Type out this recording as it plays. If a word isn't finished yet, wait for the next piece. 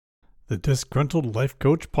The Disgruntled Life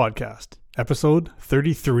Coach Podcast, Episode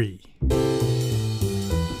 33.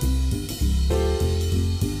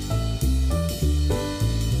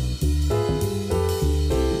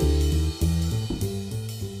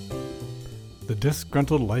 The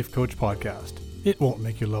Disgruntled Life Coach Podcast. It won't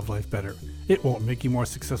make your love life better. It won't make you more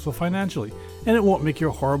successful financially. And it won't make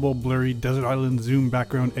your horrible, blurry desert island Zoom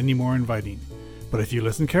background any more inviting. But if you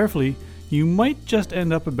listen carefully, you might just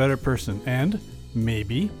end up a better person, and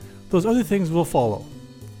maybe those other things will follow.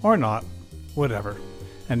 Or not. Whatever.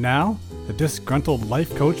 And now, the Disgruntled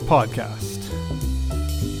Life Coach Podcast.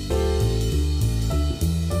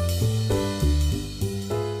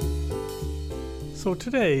 So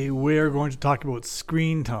today, we're going to talk about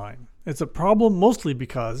screen time. It's a problem mostly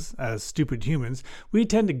because, as stupid humans, we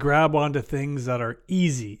tend to grab onto things that are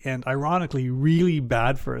easy and ironically really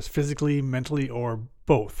bad for us physically, mentally, or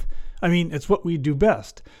both. I mean, it's what we do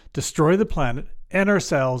best. Destroy the planet and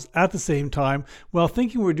ourselves at the same time while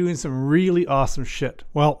thinking we're doing some really awesome shit.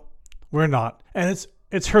 Well, we're not, and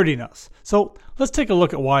it's hurting us. So let's take a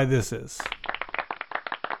look at why this is.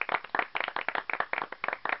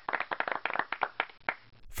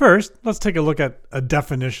 First, let's take a look at a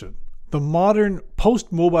definition. The modern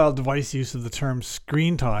post-mobile device use of the term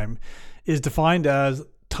screen time is defined as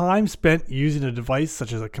time spent using a device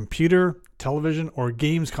such as a computer, television, or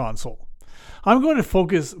games console. I'm going to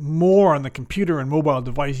focus more on the computer and mobile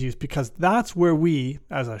device use because that's where we,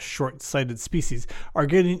 as a short-sighted species, are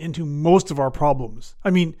getting into most of our problems.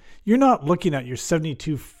 I mean, you're not looking at your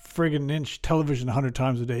 72 friggin' inch television 100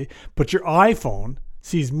 times a day, but your iPhone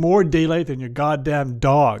sees more daylight than your goddamn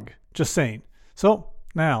dog. Just saying. So,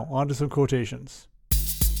 now, on to some quotations.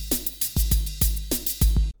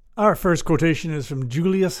 Our first quotation is from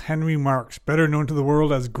Julius Henry Marx, better known to the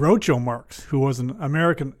world as Groucho Marx, who was an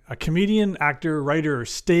American, a comedian, actor, writer,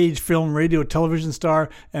 stage, film, radio, television star,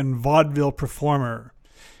 and vaudeville performer.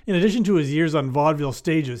 In addition to his years on vaudeville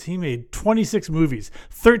stages, he made 26 movies,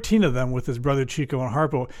 13 of them with his brother Chico and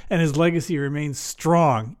Harpo, and his legacy remains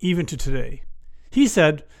strong even to today. He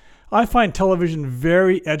said, "I find television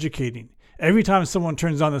very educating. Every time someone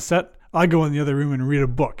turns on the set, I go in the other room and read a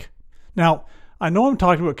book." Now, I know I'm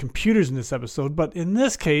talking about computers in this episode, but in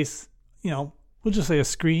this case, we'll just say a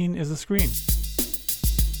screen is a screen.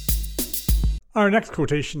 Our next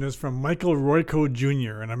quotation is from Michael Royko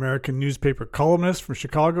Jr., an American newspaper columnist from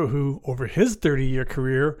Chicago who, over his 30-year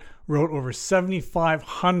career, wrote over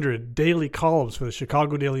 7,500 daily columns for the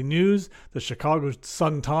Chicago Daily News, the Chicago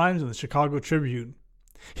Sun-Times, and the Chicago Tribune.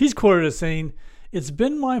 He's quoted as saying, "It's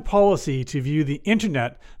been my policy to view the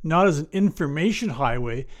internet not as an information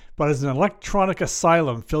highway, but as an electronic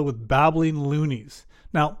asylum filled with babbling loonies."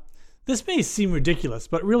 Now, this may seem ridiculous,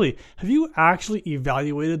 but really, have you actually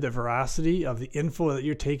evaluated the veracity of the info that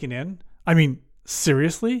you're taking in? I mean,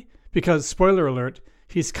 seriously? Because, spoiler alert,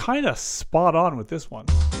 he's kind of spot on with this one.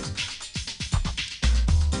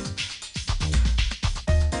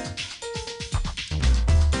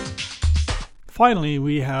 Finally,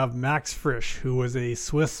 we have Max Frisch, who was a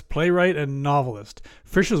Swiss playwright and novelist.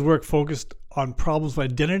 Frisch's work focused on problems of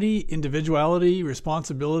identity, individuality,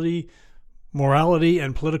 responsibility, morality,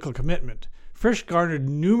 and political commitment. Frisch garnered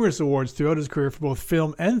numerous awards throughout his career for both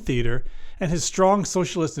film and theater, and his strong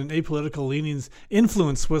socialist and apolitical leanings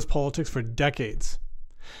influenced Swiss politics for decades.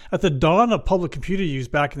 At the dawn of public computer use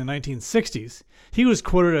back in the 1960s, he was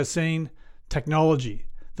quoted as saying, "Technology,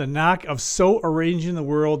 the knack of so arranging the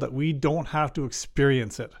world that we don't have to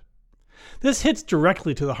experience it." This hits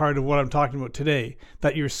directly to the heart of what I'm talking about today,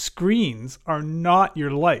 that your screens are not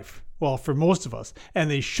your life. Well, for most of us, and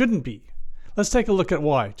they shouldn't be. Let's take a look at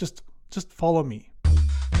why. Just follow me.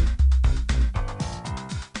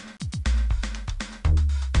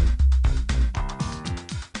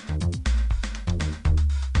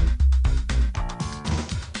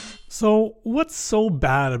 So, what's so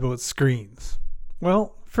bad about screens?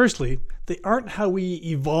 Well, firstly, they aren't how we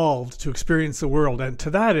evolved to experience the world, and to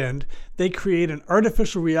that end, they create an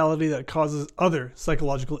artificial reality that causes other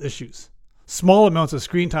psychological issues. Small amounts of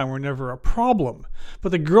screen time were never a problem,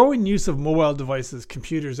 but the growing use of mobile devices,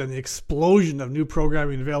 computers, and the explosion of new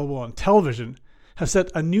programming available on television have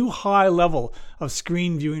set a new high level of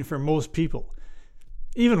screen viewing for most people.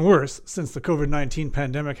 Even worse, since the COVID-19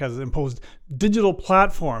 pandemic has imposed digital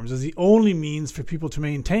platforms as the only means for people to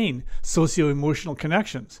maintain socio-emotional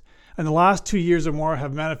connections, and the last 2 years or more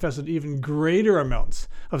have manifested even greater amounts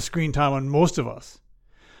of screen time on most of us.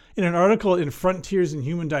 In an article in Frontiers in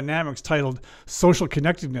Human Dynamics titled "Social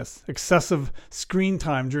Connectedness, Excessive Screen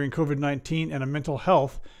Time During COVID-19 and a Mental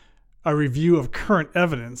Health, a Review of Current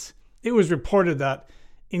Evidence," it was reported that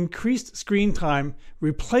increased screen time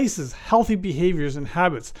replaces healthy behaviors and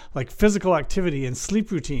habits like physical activity and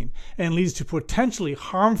sleep routine and leads to potentially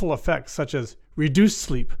harmful effects such as reduced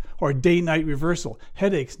sleep or day-night reversal,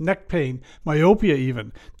 headaches, neck pain, myopia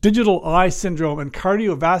even, digital eye syndrome, and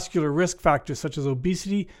cardiovascular risk factors such as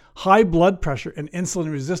obesity, high blood pressure, and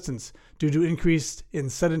insulin resistance due to increase in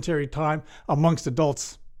sedentary time amongst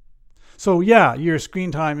adults. So yeah, your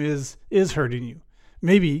screen time is hurting you,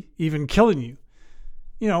 maybe even killing you.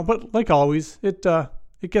 But like always, it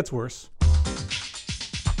gets worse.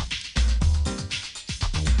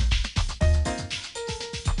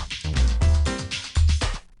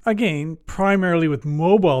 Again, primarily with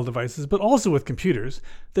mobile devices, but also with computers,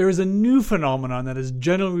 there is a new phenomenon that is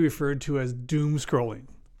generally referred to as doom scrolling.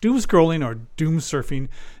 Doom scrolling, or doom surfing,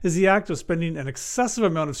 is the act of spending an excessive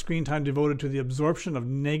amount of screen time devoted to the absorption of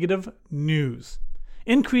negative news.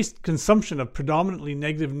 Increased consumption of predominantly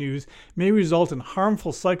negative news may result in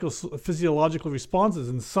harmful psychophysiological responses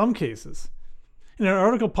in some cases. In an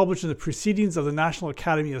article published in the Proceedings of the National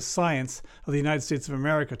Academy of Science of the United States of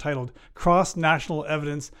America titled Cross-National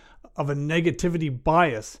Evidence of a Negativity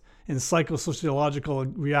Bias in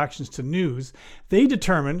Psychosociological Reactions to News, they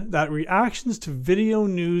determined that reactions to video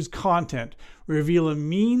news content reveal a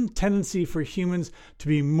mean tendency for humans to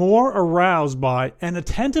be more aroused by and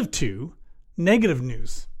attentive to negative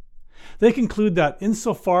news. They conclude that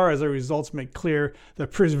insofar as our results make clear the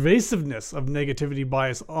pervasiveness of negativity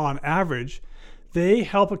bias on average, they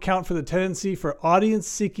help account for the tendency for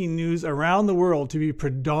audience-seeking news around the world to be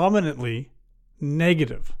predominantly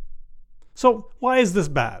negative. So why is this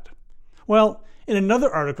bad? Well, in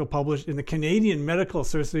another article published in the Canadian Medical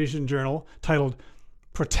Association Journal titled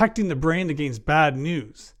Protecting the Brain Against Bad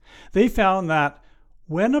News, they found that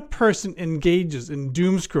when a person engages in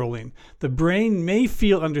doom scrolling, the brain may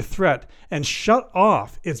feel under threat and shut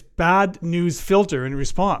off its bad news filter in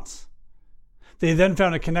response. They then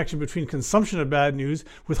found a connection between consumption of bad news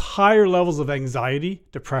with higher levels of anxiety,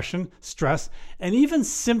 depression, stress, and even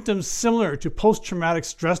symptoms similar to post-traumatic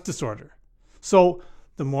stress disorder. So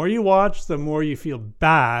the more you watch, the more you feel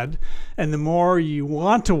bad, and the more you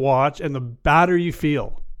want to watch, and the badder you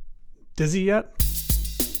feel. Dizzy yet?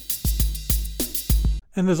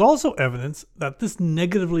 And there's also evidence that this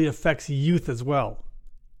negatively affects youth as well.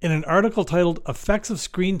 In an article titled Effects of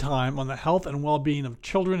Screen Time on the Health and Well-Being of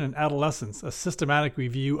Children and Adolescents, a systematic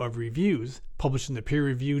review of reviews, published in the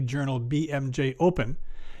peer-reviewed journal BMJ Open,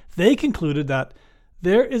 they concluded that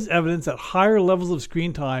there is evidence that higher levels of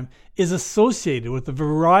screen time is associated with a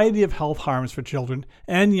variety of health harms for children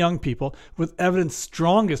and young people, with evidence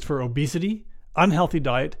strongest for obesity, unhealthy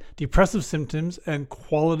diet, depressive symptoms, and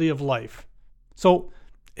quality of life. So,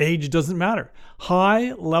 age doesn't matter.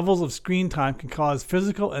 High levels of screen time can cause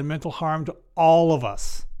physical and mental harm to all of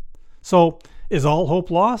us. So, is all hope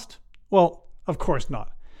lost? Well, of course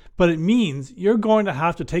not. But it means you're going to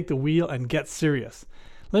have to take the wheel and get serious.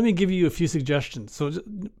 Let me give you a few suggestions, so just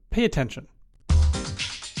pay attention.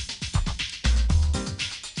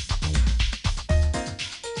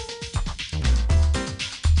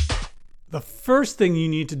 The first thing you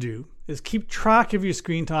need to do is keep track of your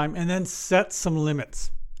screen time and then set some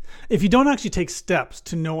limits. If you don't actually take steps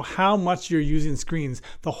to know how much you're using screens,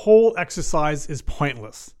 the whole exercise is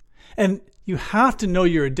pointless. And you have to know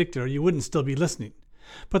you're addicted or you wouldn't still be listening.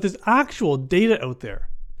 But there's actual data out there.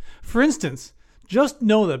 For instance, just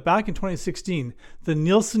know that back in 2016, the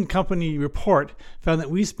Nielsen Company report found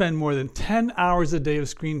that we spend more than 10 hours a day of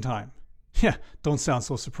screen time. Yeah, don't sound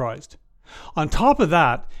so surprised. On top of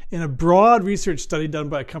that, in a broad research study done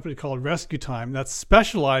by a company called Rescue Time that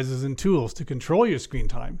specializes in tools to control your screen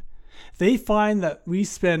time, they find that we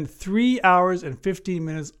spend 3 hours and 15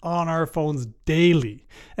 minutes on our phones daily,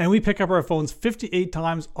 and we pick up our phones 58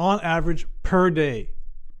 times on average per day.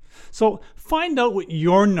 So find out what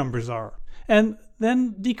your numbers are, and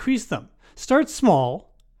then decrease them. Start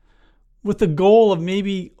small, with the goal of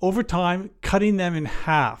maybe over time cutting them in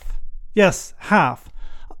half. Yes, half.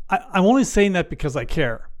 I'm only saying that because I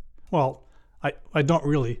care. Well, I don't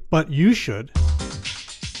really, but you should.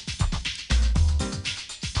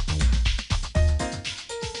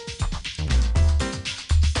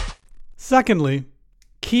 Secondly,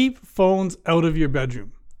 keep phones out of your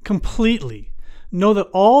bedroom completely. Know that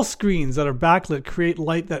all screens that are backlit create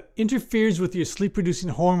light that interferes with your sleep-producing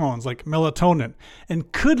hormones like melatonin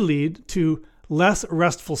and could lead to less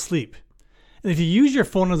restful sleep. And if you use your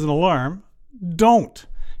phone as an alarm, don't.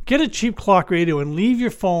 Get a cheap clock radio and leave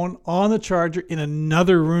your phone on the charger in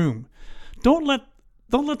another room. Don't let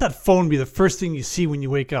that phone be the first thing you see when you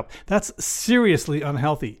wake up. That's seriously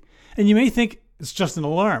unhealthy. And you may think It's just an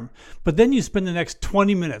alarm. But then you spend the next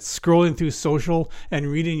 20 minutes scrolling through social and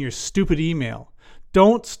reading your stupid email.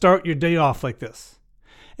 Don't start your day off like this.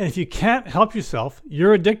 And if you can't help yourself,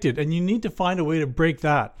 you're addicted and you need to find a way to break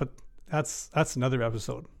that. But that's another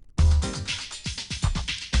episode.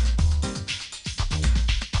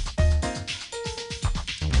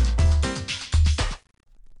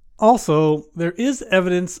 Also, there is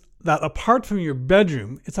evidence that apart from your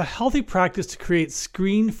bedroom, it's a healthy practice to create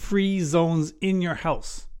screen-free zones in your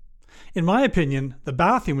house. In my opinion, the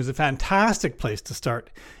bathroom is a fantastic place to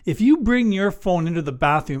start. If you bring your phone into the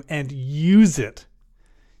bathroom and use it,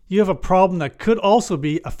 you have a problem that could also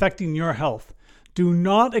be affecting your health. Do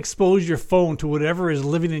not expose your phone to whatever is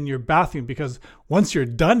living in your bathroom, because once you're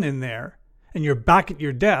done in there and you're back at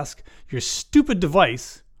your desk, your stupid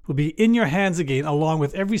device will be in your hands again, along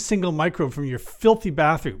with every single microbe from your filthy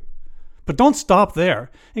bathroom. But don't stop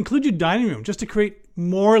there. Include your dining room just to create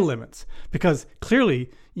more limits, because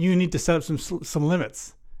clearly you need to set up some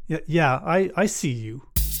limits. Yeah, I see you.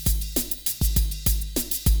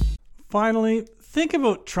 Finally, think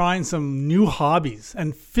about trying some new hobbies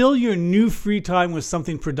and fill your new free time with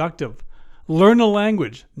something productive. Learn a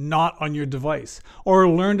language, not on your device, or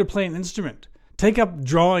learn to play an instrument. Take up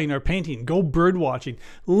drawing or painting, go bird watching,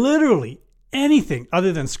 literally anything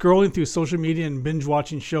other than scrolling through social media and binge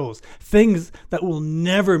watching shows. Things that will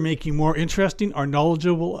never make you more interesting or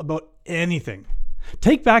knowledgeable about anything.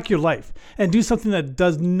 Take back your life and do something that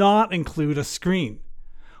does not include a screen.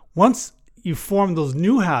 Once you form those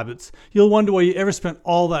new habits, you'll wonder why you ever spent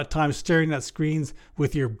all that time staring at screens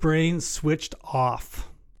with your brain switched off.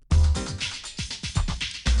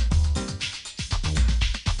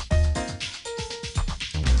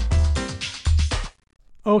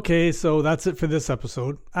 Okay, so that's it for this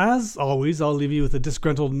episode. As always, I'll leave you with a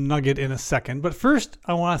disgruntled nugget in a second, but first,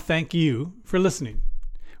 I want to thank you for listening.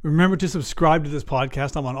 Remember to subscribe to this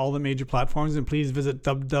podcast. I'm on all the major platforms, and please visit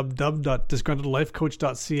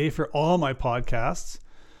www.disgruntledlifecoach.ca for all my podcasts.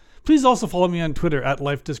 Please also follow me on Twitter at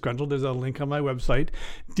LifeDisgruntled. There's a link on my website.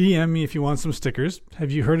 DM me if you want some stickers.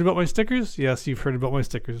 Have you heard about my stickers? Yes, you've heard about my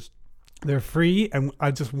stickers. They're free, and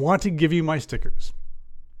I just want to give you my stickers.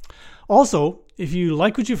 Also, if you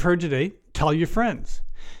like what you've heard today, tell your friends.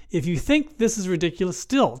 If you think this is ridiculous,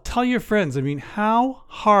 still, tell your friends. I mean, how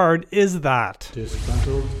hard is that?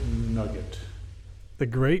 Disgruntled nugget. The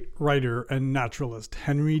great writer and naturalist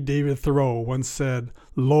Henry David Thoreau once said,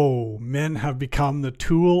 "Lo, men have become the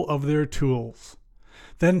tool of their tools."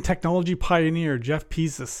 Then technology pioneer Jeff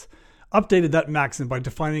Bezos updated that maxim by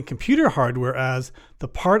defining computer hardware as the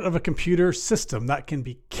part of a computer system that can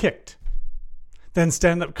be kicked. Then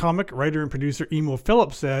stand-up comic, writer, and producer Emo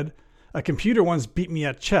Phillips said, "A computer once beat me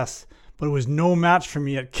at chess, but it was no match for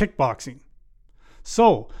me at kickboxing."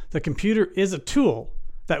 So, the computer is a tool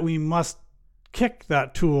that we must kick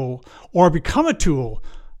that tool or become a tool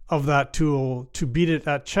of that tool to beat it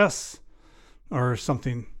at chess or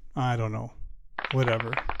something. I don't know.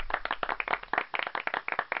 Whatever.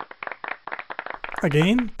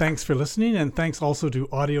 Again, thanks for listening, and thanks also to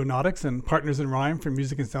Audionautics and Partners in Rhyme for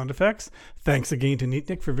music and sound effects. Thanks again to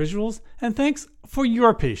Neatnik for visuals, and thanks for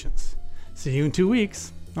your patience. See you in 2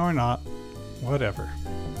 weeks, or not, whatever.